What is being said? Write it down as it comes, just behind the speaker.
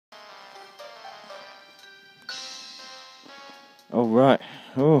All right.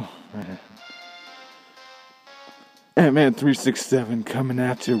 Oh, man. Ant-Man 367 coming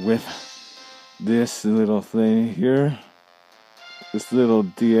at you with this little thing here. This little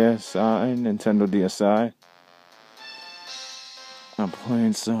DSi, Nintendo DSi. I'm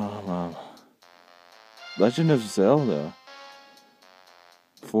playing some Legend of Zelda.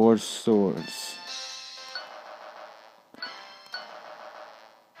 Four Swords.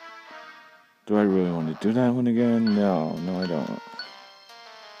 Do I really want to do that one again? No, I don't.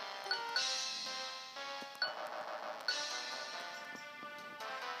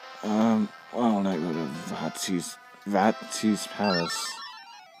 Why don't I go to Vati's Palace?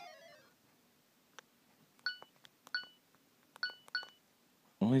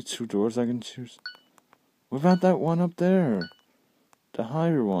 Only 2 doors I can choose? What about that one up there? The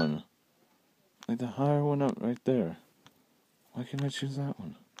higher one. Like the higher one up right there. Why can't I choose that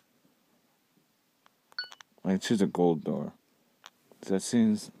one? I choose a gold door. That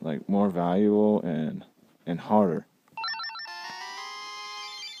seems like more valuable and harder.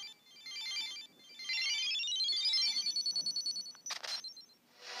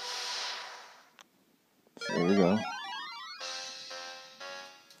 So there we go.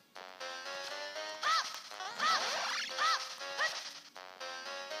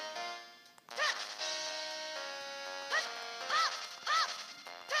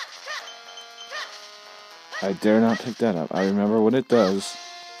 I dare not pick that up. I remember what it does.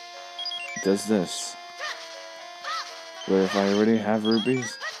 It does this. Where if I already have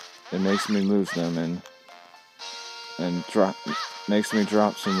rubies, it makes me lose them and makes me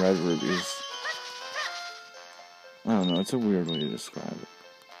drop some red rubies. I don't know, it's a weird way to describe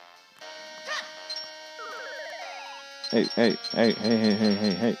it.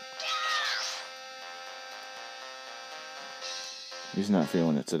 Hey. He's not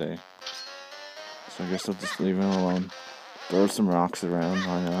feeling it today. So I guess I'll just leave him alone. Throw some rocks around,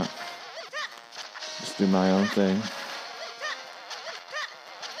 why not? Just do my own thing.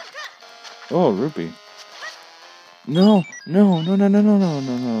 Oh, rupee. No.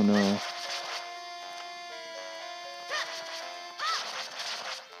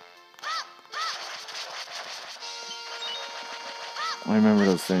 I remember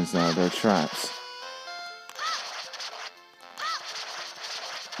those things now, they're traps.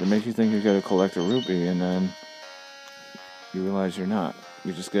 They make you think you're gonna collect a rupee, and then you realize you're not.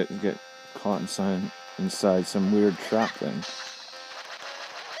 You just get caught inside some weird trap thing.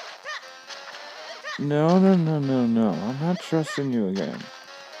 No. I'm not trusting you again.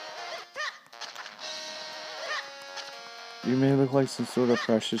 You may look like some sort of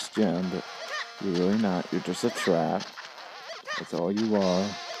precious gem, but you're really not. You're just a trap. That's all you are.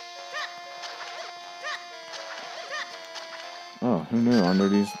 Oh, who knew? Under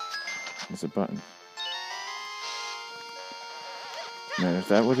these is a button. Man, if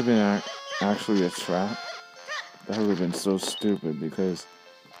that would have been actually a trap, that would have been so stupid because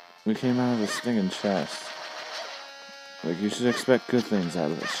we came out of a stinging chest. Like, you should expect good things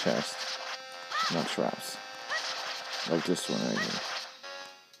out of this chest, not traps. Like this one right here.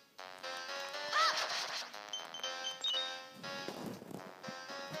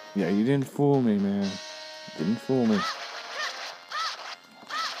 Yeah, you didn't fool me, man. You didn't fool me.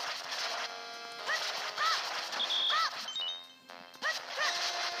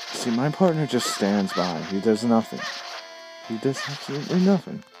 See, my partner just stands by. He does nothing. He does absolutely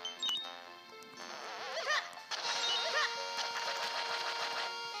nothing.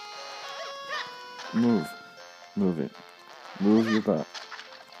 Move it. Move your butt.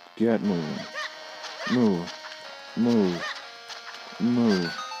 Get moving. Move.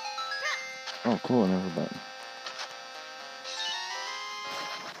 Oh, cool, another button.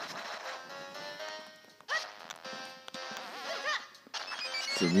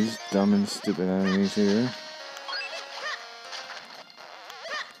 So these dumb and stupid enemies here.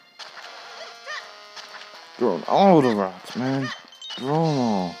 Throw all the rocks, man. Throw them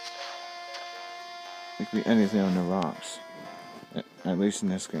all. It could be anything on the rocks. At least in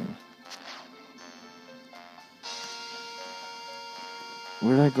this game.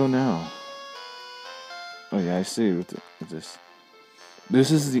 Where did I go now? Oh yeah, I see with this. This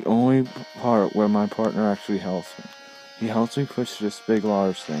is the only part where my partner actually helps me. He helps me push this big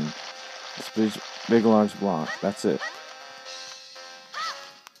large thing. This big large block. That's it.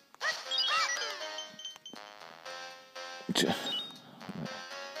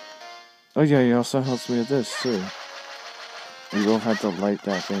 Oh yeah, he also helps me with this too. We both have to light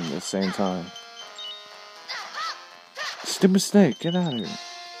that thing at the same time. Stupid snake, get out of here.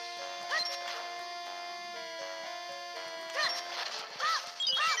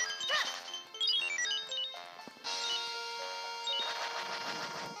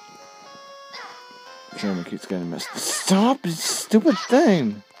 camera keeps getting messed. Stop, you stupid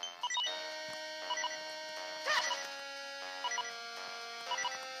thing!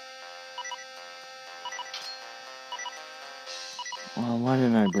 Well, why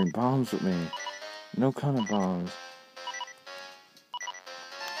didn't I bring bombs with me? No kind of bombs.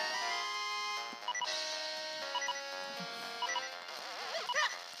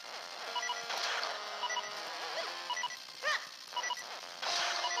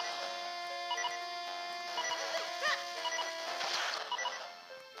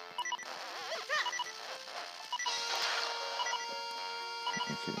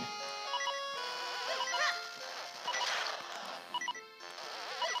 Okay.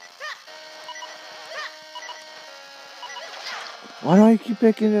 Why do I keep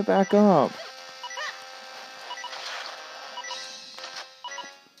picking it back up?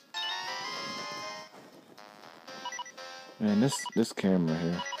 Man, this camera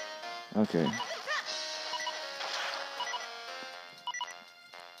here. Okay.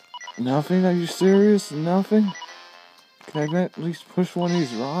 Nothing? Are you serious? Nothing? Can I at least push one of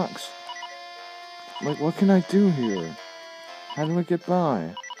these rocks? Like, what can I do here? How do I get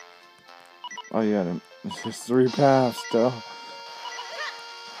by? Oh yeah, there's 3 paths, though.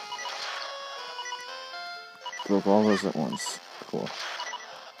 Broke all those at once. Cool.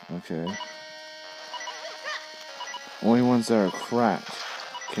 Okay. Only ones that are cracked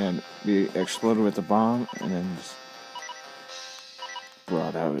can be exploded with a bomb and then just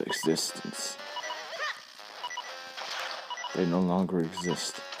brought out of existence. They no longer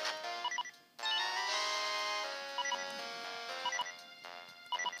exist.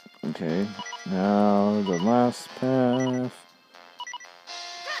 Okay, now the last path.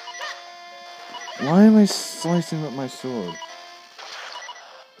 Why am I slicing with my sword?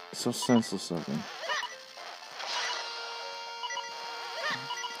 It's so senseless of me.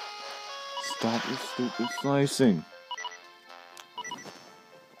 Stop your stupid slicing.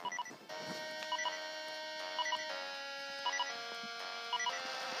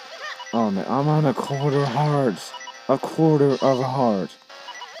 Oh man, I'm on a quarter heart. A quarter of a heart.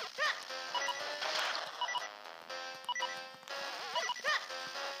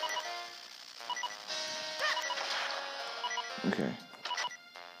 Okay.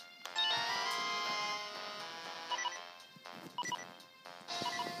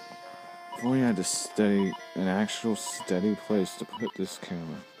 If only I had an actual steady place to put this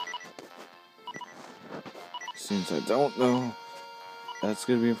camera. Since I don't know, that's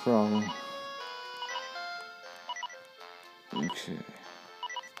gonna be a problem. Okay.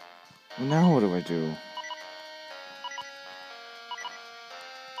 Well, now what do I do?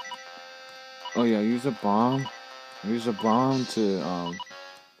 Oh yeah, use a bomb. Use a bomb to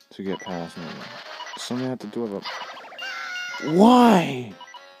get past me. Something I have to do about. Why?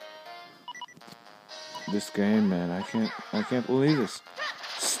 This game, man, I can't believe this.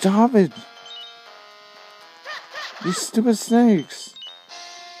 Stop it! These stupid snakes!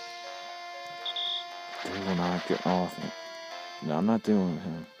 They will not get off me. No, I'm not dealing with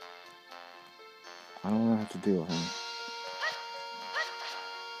him. I don't want to have to deal with him.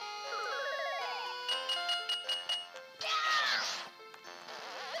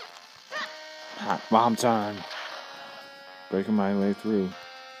 Hot bomb time! Breaking my way through.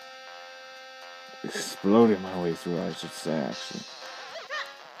 Exploding my way through, I should say, actually.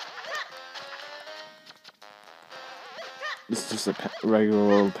 It's just a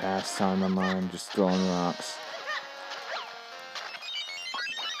regular old pastime of mine, just throwing rocks.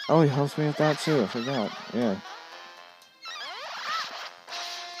 Oh, he helps me with that too, I forgot, yeah.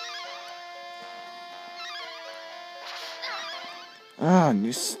 Ah,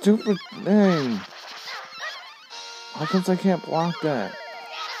 you stupid thing! How come I can't block that?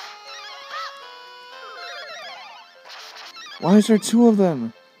 Why is there 2 of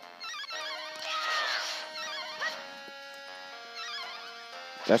them?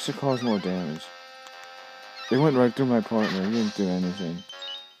 That should cause more damage. They went right through my partner. He didn't do anything.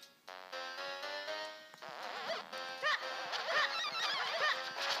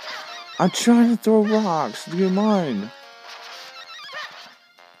 I'm trying to throw rocks. Do you mind?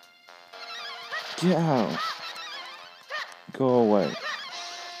 Get out. Go away.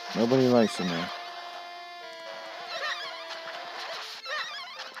 Nobody likes you, man.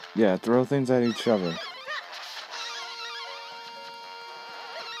 Yeah, throw things at each other.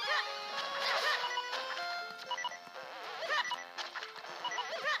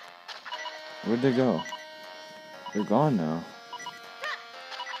 Where'd they go? They're gone now.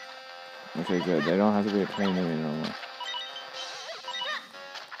 Okay, good. They don't have to be a pain to me no more.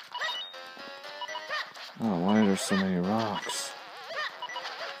 Oh, why are there so many rocks?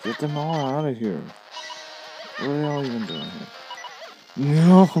 Get them all out of here. What are y'all even doing here?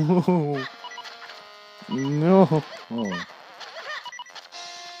 No! No! Oh.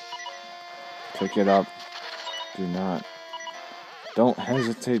 Pick it up. Do not. Don't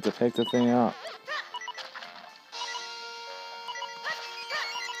hesitate to pick the thing up.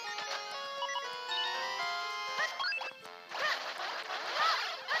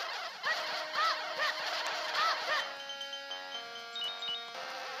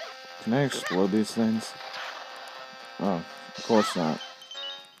 Can I explode these things? Oh, of course not.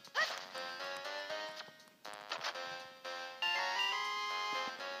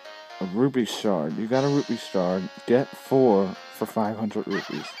 A rupee shard. You got a rupee shard. Get 4 for 500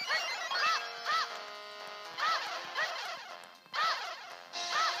 rupees.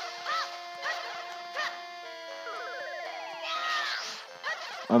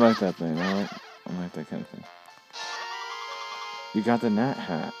 I like that thing. I like that kind of thing. You got the Nat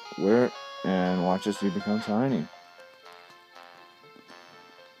Hat. Wear it and watch as you become tiny.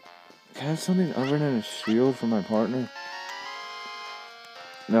 Can I have something other than a shield for my partner?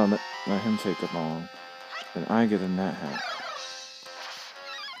 No, let him take the ball. Then I get a Nat Hat.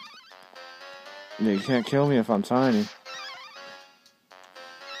 Yeah, you can't kill me if I'm tiny.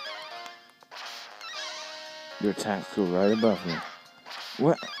 Your attacks go right above me.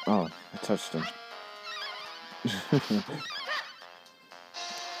 What? Oh, I touched him.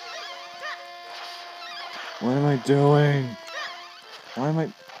 What am I doing? Why am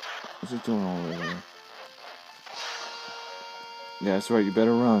I... What's it doing all over here? Yeah, that's right, you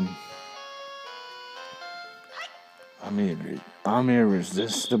better run. I'm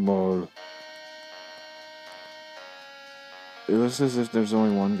irresistible. It looks as if there's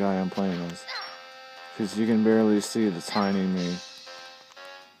only one guy I'm playing as. Because you can barely see the tiny me.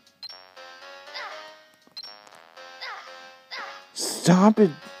 Stop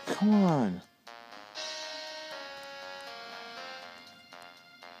it! Come on!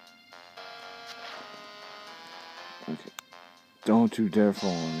 Okay. Don't you dare fall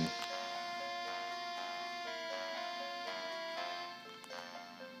on me.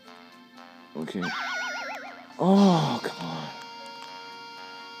 Okay. Oh, come on.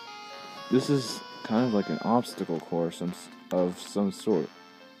 This is kind of like an obstacle course of some sort.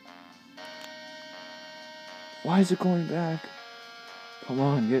 Why is it going back? Come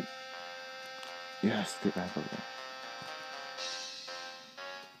on, get... Yes, get back over there.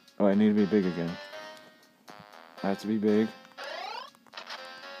 Oh, I need to be big again. I have to be big.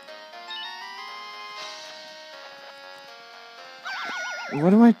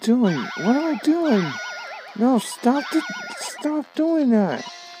 What am I doing? What am I doing? No, stop doing that.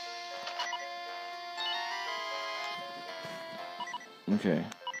 Okay.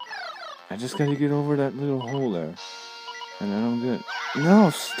 I just gotta get over that little hole there. And then I'm good. No,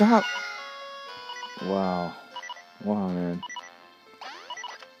 stop. Wow. Wow, man.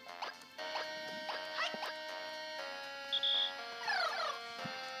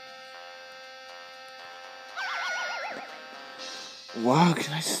 Wow,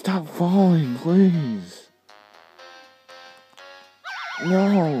 can I stop falling, please?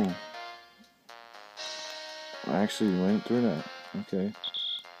 No. I actually went through that. Okay.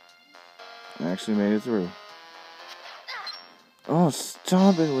 I actually made it through. Oh,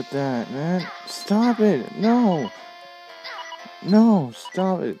 stop it with that, man. Stop it. No. No,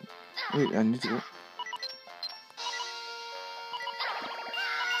 stop it. Wait, I need to go.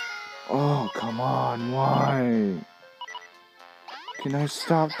 Oh, come on. Why? Can I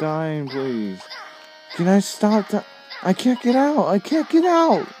stop dying, please? Can I stop dying? I can't get out. I can't get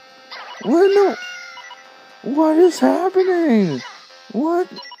out. What no? What is happening? What?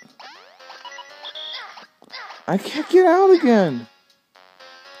 I can't get out again.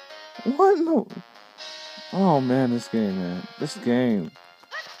 What no? Oh man, this game, man. This game.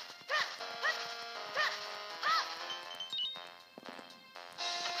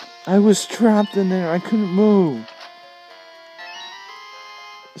 I was trapped in there. I couldn't move.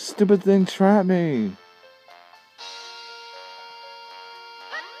 Stupid thing trapped me.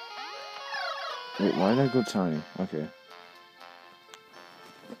 Wait, why did I go tiny? Okay.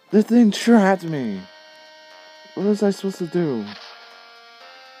 The thing trapped me. What was I supposed to do?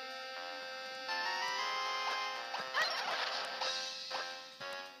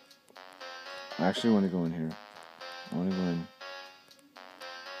 I actually want to go in here. I want to go in.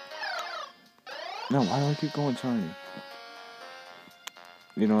 No, why do I keep going tiny?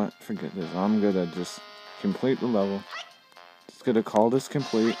 You know what? Forget this. I'm gonna just complete the level. Just gonna call this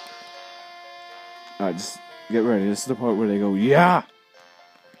complete. Alright, just get ready. This is the part where they go, yeah!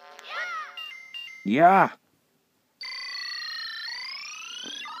 Yeah!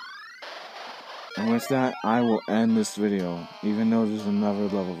 And with that, I will end this video, even though there's another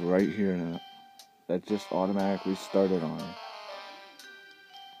level right here now that just automatically started on.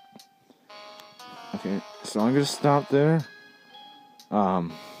 Okay, so I'm gonna stop there.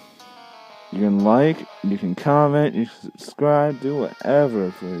 You can like, you can comment, you can subscribe, do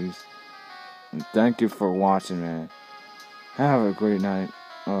whatever, please. And thank you for watching, man. Have a great night.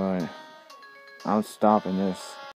 Alright, I'm stopping this.